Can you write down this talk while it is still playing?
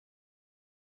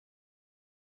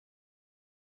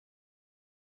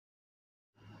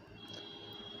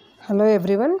Hello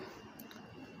everyone.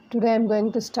 Today I am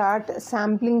going to start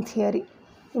sampling theory.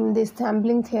 In this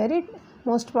sampling theory,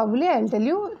 most probably I will tell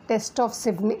you test of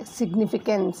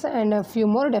significance and a few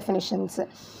more definitions.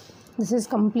 This is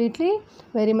completely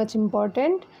very much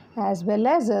important, as well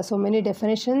as so many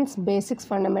definitions, basics,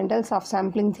 fundamentals of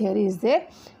sampling theory is there.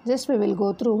 Just we will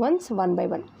go through one by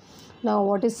one. Now,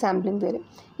 what is sampling theory?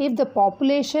 If the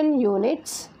population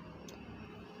units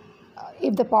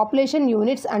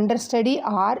under study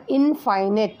are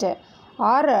infinite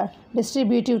or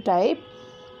distributive type,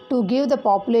 to give the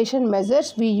population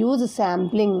measures we use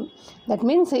sampling. That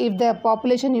means if the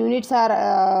population units are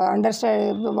under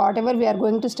study, whatever we are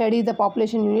going to study, the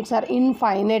population units are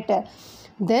infinite,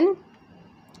 then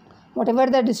whatever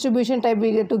the distribution type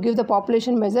we get to give the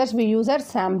population measures, we use our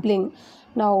sampling.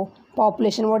 Now,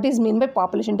 population, what is mean by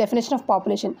population? Definition of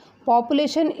population.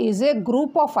 Population is a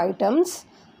group of items.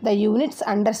 The units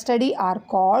under study are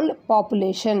called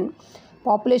population.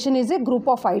 Population is a group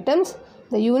of items.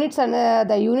 The units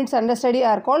under study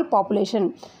are called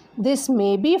population. This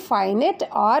may be finite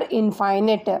or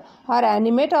infinite, or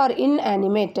animate or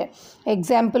inanimate.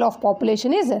 Example of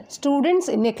population is students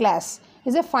in a class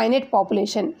is a finite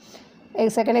population. A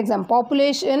second example,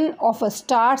 population of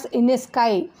stars in a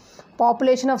sky.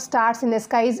 Population of stars in a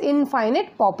sky is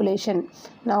infinite population.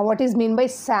 Now, what is mean by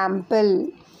sample?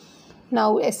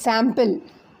 Now, a sample,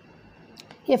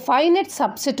 a finite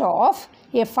subset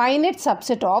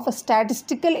of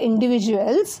statistical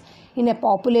individuals in a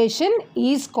population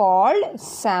is called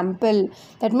sample.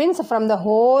 That means from the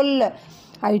whole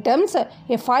items, a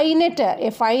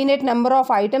finite number of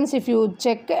items if you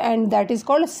check, and that is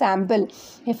called sample.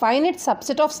 A finite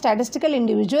subset of statistical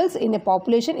individuals in a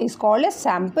population is called a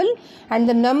sample, and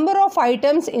the number of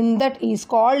items in that is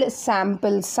called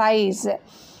sample size.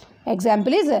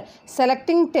 Example is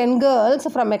selecting 10 girls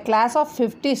from a class of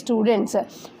 50 students.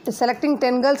 Selecting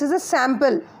 10 girls is a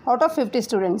sample out of 50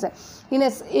 students.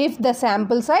 If the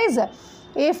sample size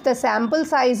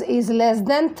is less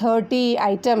than 30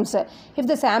 items, if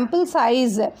the sample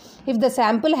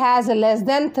has less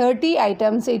than 30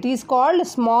 items, it is called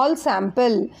small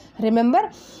sample.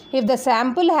 Remember, if the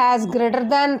sample has greater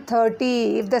than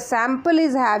 30, if the sample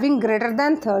is having greater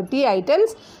than 30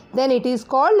 items, then it is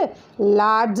called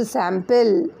large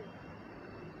sample.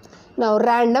 Now,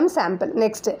 random sample.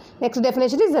 Next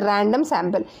definition is random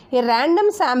sample. A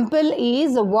random sample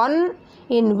is one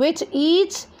in which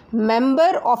each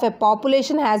member of a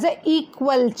population has an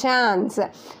equal chance.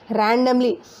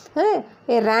 Randomly. A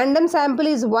random sample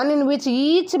is one in which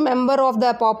each member of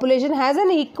the population has an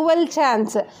equal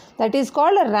chance. That is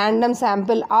called a random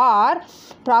sample, or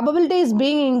probability is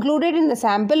being included in the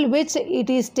sample which it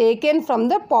is taken from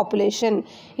the population.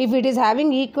 If it is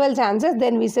having equal chances,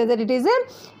 then we say that it is a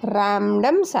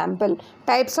random sample.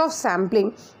 Types of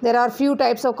sampling. There are few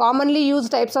types of commonly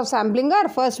used types of sampling.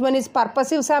 First one is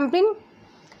purposive sampling.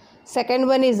 Second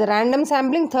one is random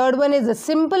sampling. Third one is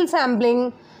simple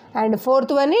sampling. And fourth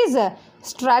one is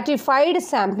stratified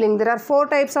sampling. There are four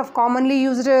types of commonly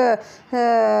used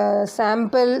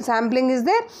sampling is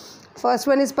there. First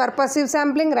one is purposive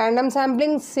sampling, random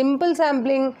sampling, simple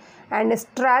sampling, and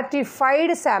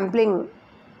stratified sampling.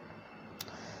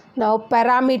 Now,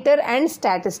 parameter and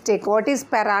statistic. What is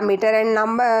parameter and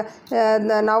number?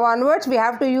 Now onwards, we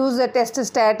have to use the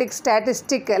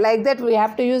statistic. Like that, we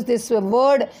have to use this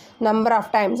word number of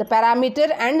times.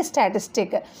 Parameter and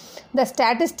statistic. The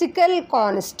statistical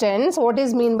constants. What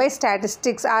is mean by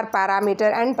statistics are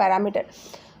parameter and parameter.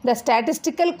 The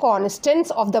statistical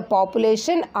constants of the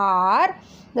population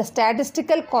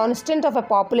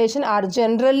are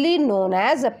generally known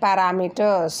as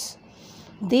parameters.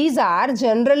 These are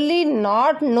generally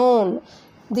not known.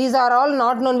 These are all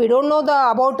not known. We don't know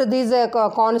about these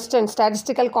constants,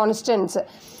 statistical constants,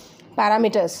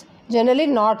 parameters. Generally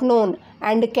not known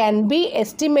and can be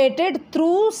estimated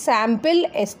through sample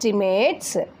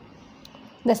estimates.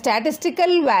 The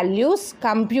statistical values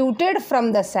computed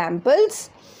from the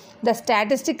samples.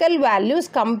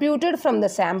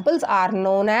 Are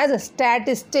known as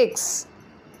statistics.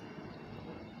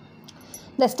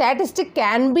 The statistic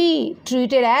can be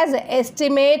treated as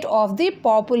estimate of the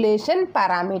population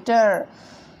parameter.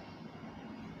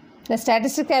 The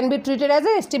statistic can be treated as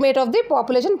an estimate of the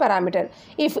population parameter.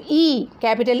 If E,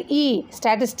 capital E,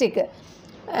 statistic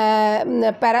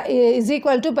is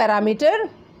equal to parameter,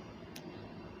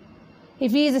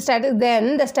 if E is static,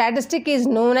 then the statistic is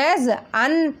known as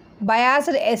unbiased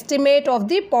estimate of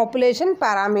the population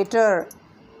parameter.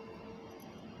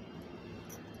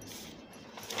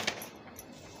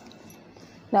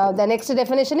 Now the next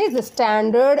definition is the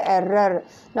standard error.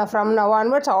 Now from now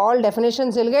onwards all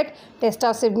definitions will get test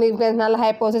of significance, null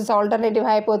hypothesis, alternative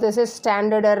hypothesis,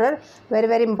 standard error. Very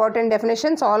very important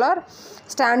definitions all are.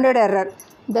 Standard error.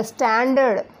 The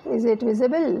standard, is it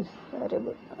visible? Very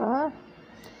good.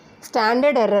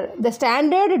 Standard error. The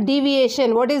standard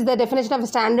deviation. What is the definition of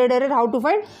standard error? How to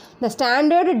find? The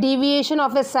standard deviation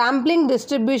of a sampling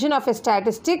distribution of a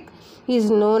statistic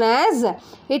is known as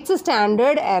its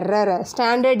standard error.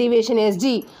 Standard deviation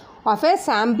SD of a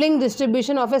sampling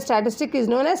distribution of a statistic is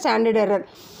known as standard error.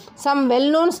 Some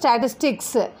well-known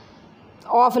statistics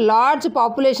of large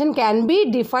population can be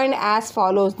defined as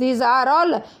follows. These are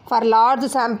all for large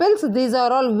samples. These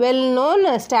are all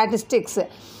well-known statistics.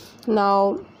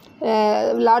 Now,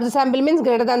 large sample means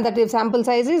greater than 30. Sample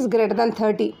size is greater than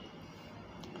 30.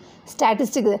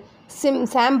 Statistic.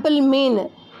 Sample mean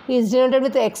is denoted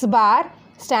with x bar.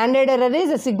 Standard error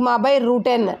is sigma by root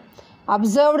n.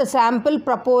 Observed sample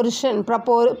proportion.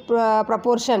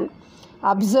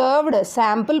 Observed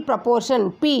sample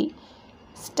proportion P.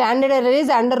 Standard error is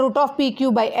under root of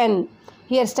PQ by n.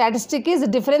 Here statistic is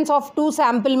difference of two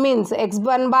sample means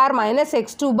x1 bar minus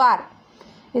x2 bar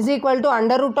is equal to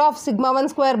under root of sigma 1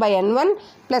 square by n1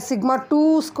 plus sigma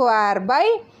 2 square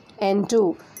by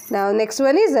n2. Now next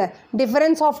one is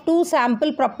difference of two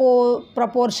sample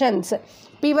proportions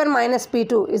P1 minus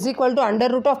P2 is equal to under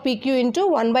root of PQ into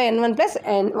 1 by n1 plus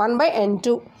 1 by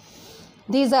n2.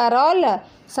 These are all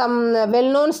some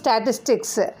well-known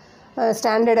statistics.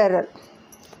 Standard error.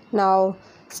 Now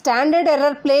standard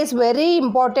error plays very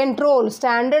important role.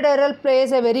 Standard error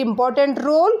plays a very important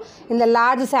role in the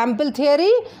large sample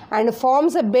theory and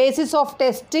forms a basis of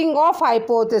testing of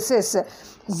hypothesis.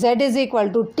 Z is equal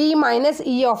to T minus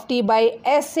E of T by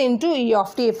S into E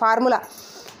of T formula.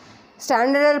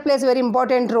 Standard error plays a very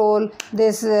important role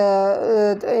this in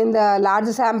the large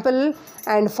sample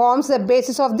and forms the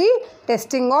basis of the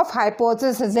testing of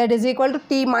hypothesis. Z is equal to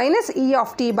T minus E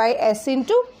of T by S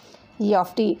into E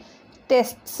of T.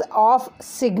 Tests of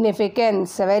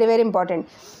significance, very very important.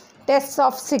 Tests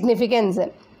of significance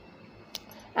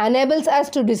enables us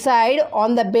to decide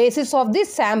on the basis of the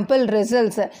sample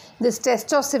results. This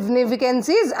test of significance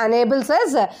enables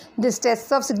us. This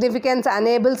test of significance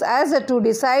enables us to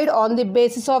decide on the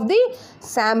basis of the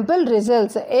sample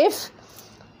results.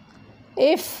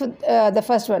 If the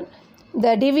first one,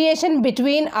 the deviation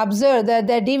between observed,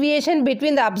 the deviation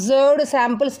between the observed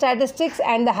sample statistics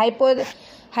and the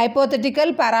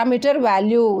hypothetical parameter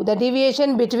value, the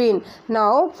deviation between.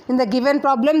 Now in the given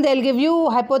problem they will give you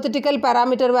hypothetical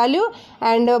parameter value,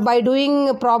 and by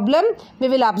doing problem we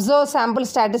will observe sample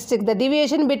statistic, the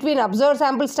deviation between observed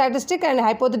sample statistic and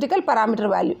hypothetical parameter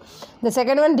value. The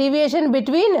second one, deviation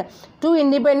between two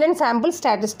independent sample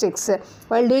statistics.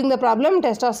 While doing the problem,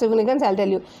 test of significance, I will tell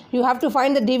you. You have to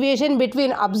find the deviation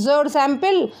between observed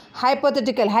sample,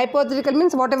 hypothetical. Hypothetical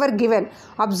means whatever given.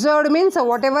 Observed means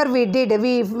whatever we did,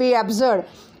 we observed.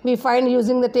 We find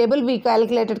using the table, we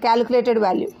calculated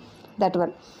value. That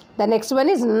one. The next one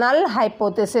is null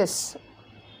hypothesis.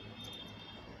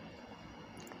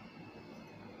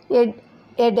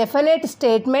 A definite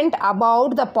statement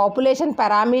about the population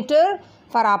parameter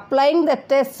for applying the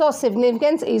test of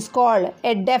significance is called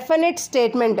a definite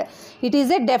statement. It is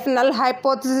a null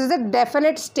hypothesis is a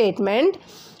definite statement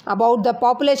about the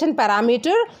population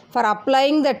parameter for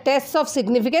applying the test of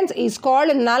significance is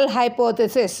called null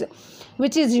hypothesis,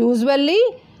 which is usually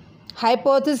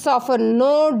hypothesis of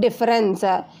no difference,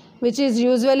 which is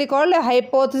usually called a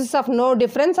hypothesis of no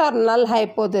difference or null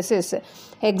hypothesis.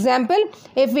 Example,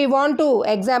 if we want to,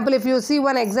 if you see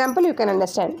one example, you can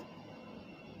understand.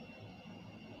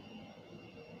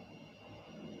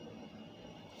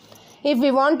 If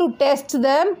we want to test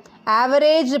the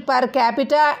average per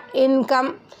capita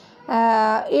income,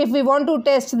 if we want to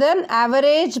test the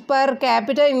average per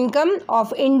capita income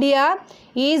of India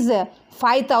is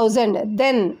 5,000,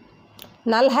 then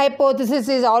null hypothesis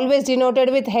is always denoted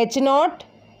with H naught.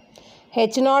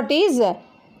 H naught is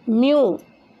mu.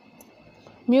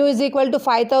 Mu is equal to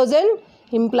 5,000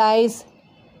 implies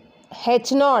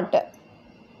H naught.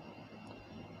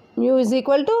 Mu is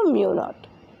equal to mu naught,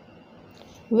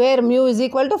 where mu is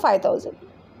equal to 5,000.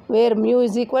 Where mu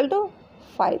is equal to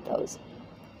 5,000.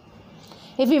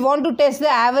 If we want to test the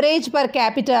average per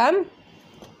capita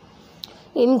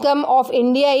income of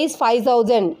India is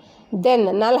 5,000,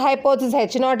 then null hypothesis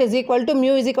H naught is equal to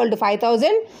mu is equal to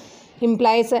 5,000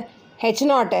 implies H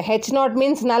naught. H naught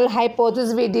means null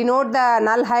hypothesis. We denote the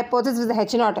null hypothesis with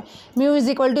H naught. Mu is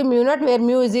equal to mu naught, where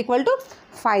mu is equal to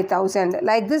 5,000.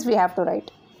 Like this we have to write.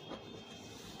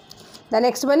 The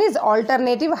next one is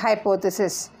alternative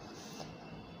hypothesis.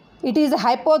 it is a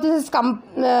hypothesis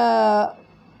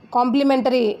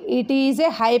complementary. It is a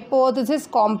hypothesis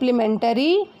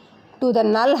complementary to the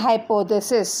null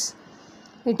hypothesis.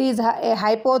 It is a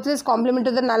hypothesis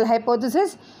complementary to the null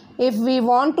hypothesis. If we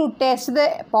want to test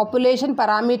the population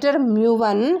parameter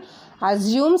mu1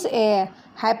 assumes a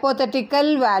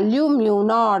hypothetical value mu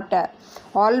naught.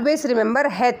 Always remember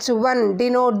H1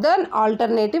 denote the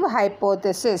alternative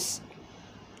hypothesis.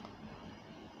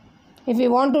 If we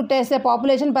want to test the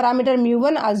population parameter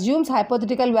mu1 assumes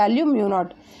hypothetical value mu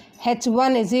naught.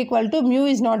 H1 is equal to mu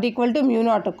is not equal to mu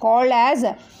naught, called as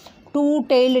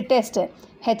two-tailed test.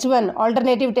 H1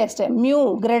 alternative test,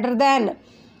 mu greater than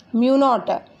mu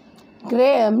naught.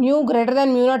 Mu greater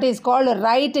than mu naught is called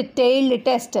right-tailed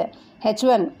test.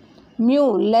 H1 mu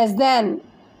less than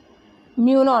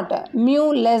mu naught.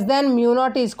 Mu less than mu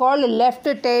naught is called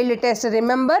left-tailed test.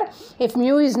 Remember, if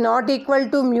mu is not equal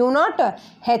to mu naught,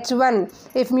 H1.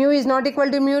 If mu is not equal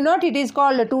to mu naught, it is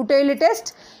called two-tailed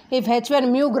test. If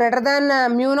H1 mu greater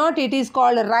than mu naught, it is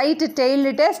called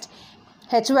right-tailed test.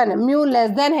 H1 mu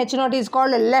less than H0 is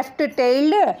called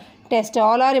left-tailed test.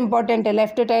 All are important: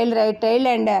 left-tailed, right-tailed,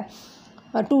 and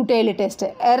two-tailed test.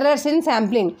 Errors in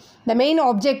sampling. The main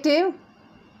objective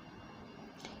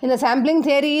in the sampling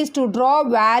theory is to draw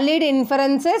valid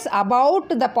inferences about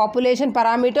the population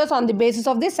parameters on the basis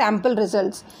of the sample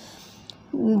results.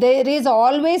 There is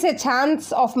always a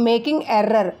chance of making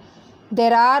error.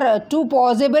 There are two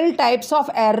possible types of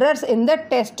errors in the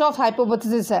test of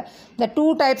hypothesis. The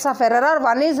two types of error are,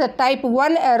 one is type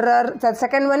 1 error, the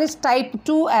second one is type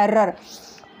 2 error.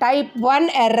 Type 1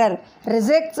 error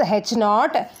rejects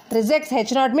H0. Rejects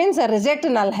H0 means reject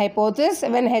null hypothesis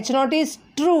when H0 is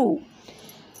true.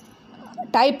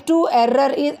 Type 2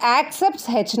 error is accepts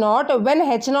H0 when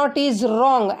H0 is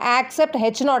wrong. Accept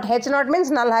H0. H0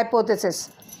 means null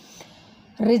hypothesis.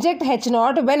 Reject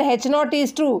H0 when H0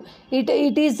 is true. It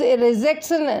is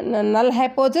rejects null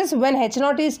hypothesis when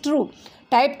H0 is true.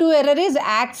 Type 2 error is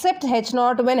accept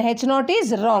H0 when H0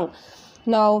 is wrong.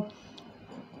 Now,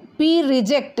 P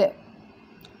reject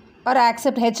or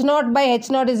accept H0 by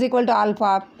H0 is equal to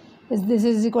alpha. This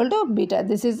is equal to beta.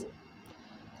 This is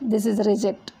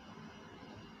reject.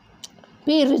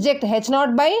 P reject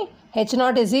H0 by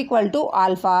H0 is equal to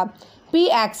alpha. P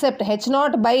accept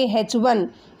H0 by H1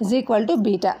 is equal to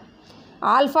beta.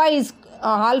 Alpha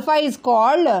is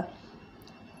called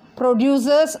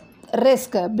producer's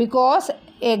risk because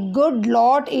a good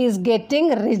lot is getting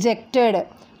rejected.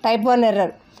 Type 1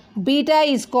 error. Beta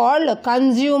is called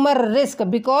consumer risk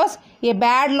because a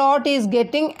bad lot is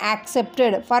getting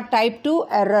accepted for type 2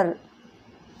 error.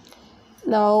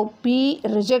 Now, P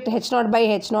reject H0 by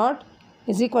H0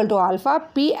 is equal to alpha.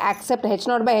 P accept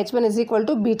H0 by H1 is equal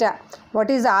to beta. What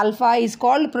is alpha? Is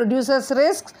called producer's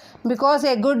risk because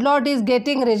a good lot is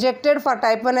getting rejected for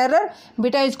type 1 error.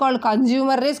 Beta is called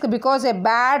consumer risk because a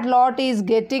bad lot is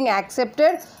getting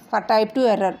accepted for type 2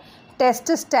 error.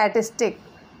 Test statistic.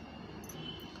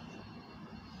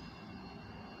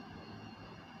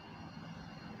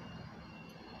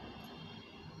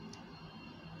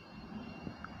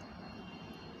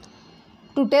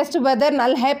 To test whether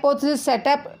null hypothesis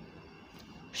setup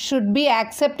should be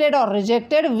accepted or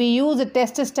rejected, we use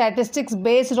test statistics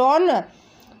based on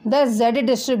the Z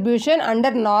distribution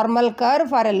under normal curve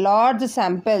for a large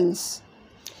samples.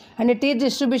 And a T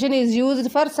distribution is used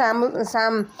for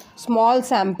small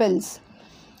samples.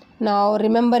 Now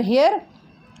remember here,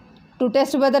 to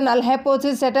test whether null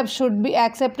hypothesis setup should be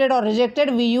accepted or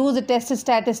rejected, we use test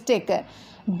statistic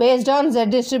based on Z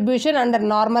distribution under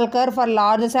normal curve for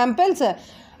large samples,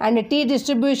 and T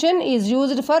distribution is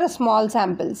used for small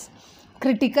samples.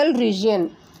 Critical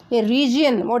region. A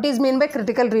region. What is meant by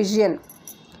critical region?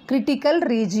 Critical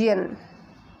region.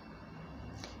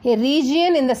 A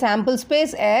region in the sample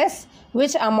space S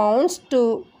which amounts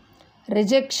to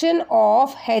rejection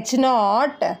of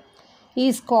H0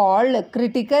 is called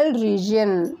critical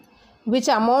region. Which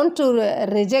amount to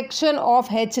rejection of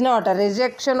H0,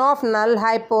 rejection of null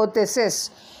hypothesis.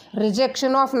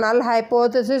 Rejection of null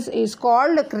hypothesis is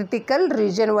called critical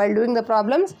region. While doing the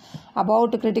problems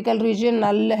about critical region,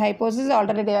 null hypothesis,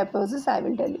 alternative hypothesis, I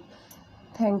will tell you.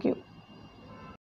 Thank you.